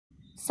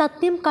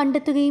സത്യം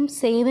കണ്ടെത്തുകയും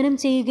സേവനം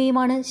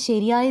ചെയ്യുകയുമാണ്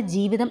ശരിയായ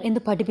ജീവിതം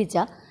എന്ന് പഠിപ്പിച്ച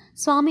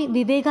സ്വാമി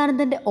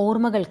വിവേകാനന്ദൻ്റെ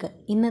ഓർമ്മകൾക്ക്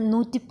ഇന്ന്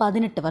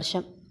 118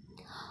 വർഷം.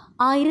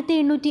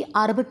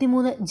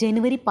 1863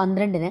 ജനുവരി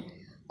 12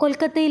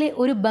 കൊൽക്കത്തയിലെ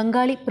ഒരു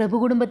ബംഗാളി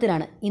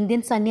പ്രഭുകുടുംബത്തിലാണ്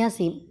ഇന്ത്യൻ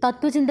സന്യാസിയും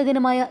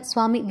തത്വചിന്തകനുമായ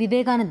സ്വാമി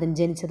വിവേകാനന്ദൻ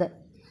ജനിച്ചത്.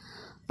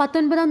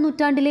 19-ാം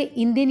നൂറ്റാണ്ടിലെ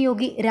ഇന്ത്യൻ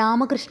യോഗി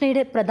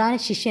രാമകൃഷ്ണയുടെ പ്രധാന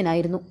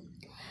ശിഷ്യനായിരുന്നു.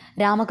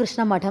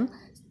 രാമകൃഷ്ണ മഠം,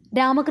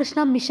 രാമകൃഷ്ണ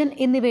മിഷൻ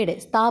എന്നിവയുടെ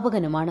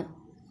സ്ഥാപകനുമാണ്.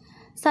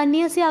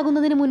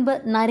 സന്യാസിയാകുന്നതിന് മുൻപ്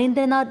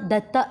നരേന്ദ്രനാഥ്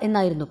ദത്ത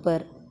എന്നായിരുന്നു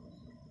പേർ.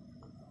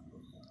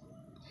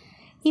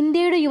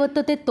 ഇന്ത്യയുടെ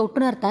യുവത്വത്തെ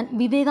തൊട്ടുണർത്താൻ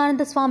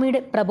വിവേകാനന്ദ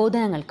സ്വാമിയുടെ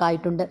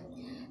പ്രബോധനങ്ങൾക്കായിട്ടുണ്ട്.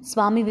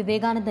 സ്വാമി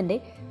വിവേകാനന്ദൻ്റെ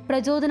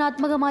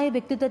പ്രചോദനാത്മകമായ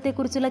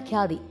വ്യക്തിത്വത്തെക്കുറിച്ചുള്ള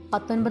ഖ്യാതി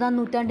 19-ാം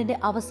നൂറ്റാണ്ടിൻ്റെ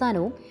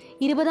അവസാനവും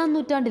 20-ാം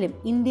നൂറ്റാണ്ടിലും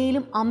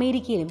ഇന്ത്യയിലും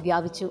അമേരിക്കയിലും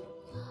വ്യാപിച്ചു.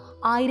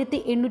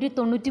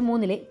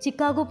 1893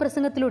 ചിക്കാഗോ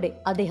പ്രസംഗത്തിലൂടെ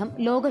അദ്ദേഹം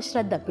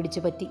ലോകശ്രദ്ധ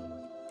പിടിച്ചുപറ്റി.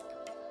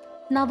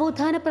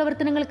 നവോത്ഥാന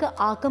പ്രവർത്തനങ്ങൾക്ക്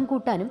ആക്കം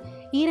കൂട്ടാനും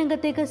ഈ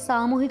രംഗത്തേക്ക്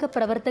സാമൂഹിക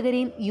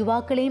പ്രവർത്തകരെയും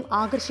യുവാക്കളെയും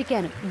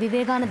ആകർഷിക്കാനും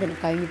വിവേകാനന്ദന്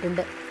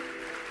കഴിഞ്ഞിട്ടുണ്ട്.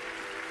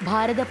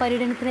 ഭാരത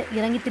പര്യടനത്തിന്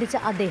ഇറങ്ങിത്തിരിച്ച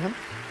അദ്ദേഹം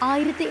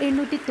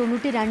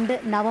 1892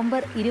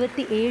 നവംബർ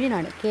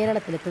 27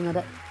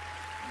 കേരളത്തിലെത്തുന്നത്.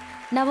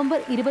 നവംബർ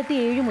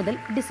 27 മുതൽ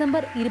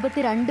ഡിസംബർ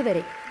 22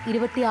 വരെ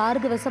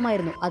 26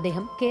 ദിവസമായിരുന്നു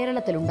അദ്ദേഹം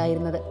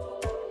കേരളത്തിലുണ്ടായിരുന്നത്.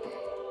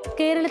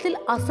 കേരളത്തിൽ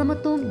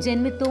അസമത്വവും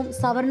ജന്മിത്വവും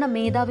സവർണ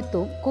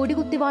മേധാവിത്വവും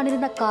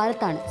കൊടികുത്തിവാണിരുന്ന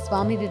കാലത്താണ്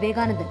സ്വാമി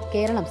വിവേകാനന്ദൻ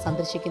കേരളം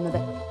സന്ദർശിക്കുന്നത്.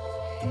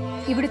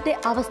 ഇവിടുത്തെ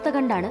അവസ്ഥ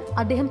കണ്ടാണ്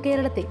അദ്ദേഹം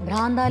കേരളത്തെ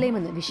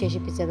ഭ്രാന്താലയമെന്ന്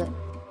വിശേഷിപ്പിച്ചത്.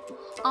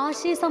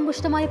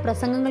 ആശയസമ്പുഷ്ടമായ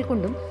പ്രസംഗങ്ങൾ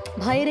കൊണ്ടും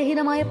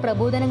ഭയരഹിതമായ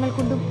പ്രബോധനങ്ങൾ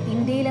കൊണ്ടും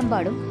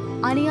ഇന്ത്യയിലെമ്പാടും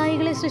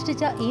അനുയായികളെ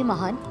സൃഷ്ടിച്ച ഈ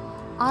മഹാൻ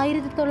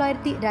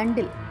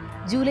 1902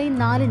 ജൂലൈ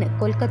 4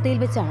 കൊൽക്കത്തയിൽ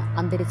വെച്ചാണ്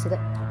അന്തരിച്ചത്.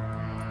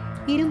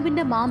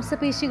 ഇരുമ്പിൻ്റെ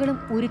മാംസപേശികളും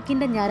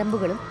ഉരുക്കിൻ്റെ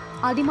ഞരമ്പുകളും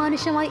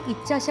അതിമാനുഷ്യമായ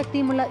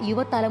ഇച്ഛാശക്തിയുമുള്ള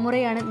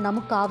യുവതലമുറയാണ്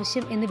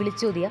നമുക്കാവശ്യം എന്ന്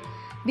വിളിച്ചോതിയ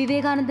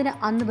വിവേകാനന്ദന്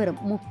അന്ന് വെറും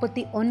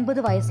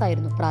 39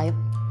 വയസ്സായിരുന്നു പ്രായം.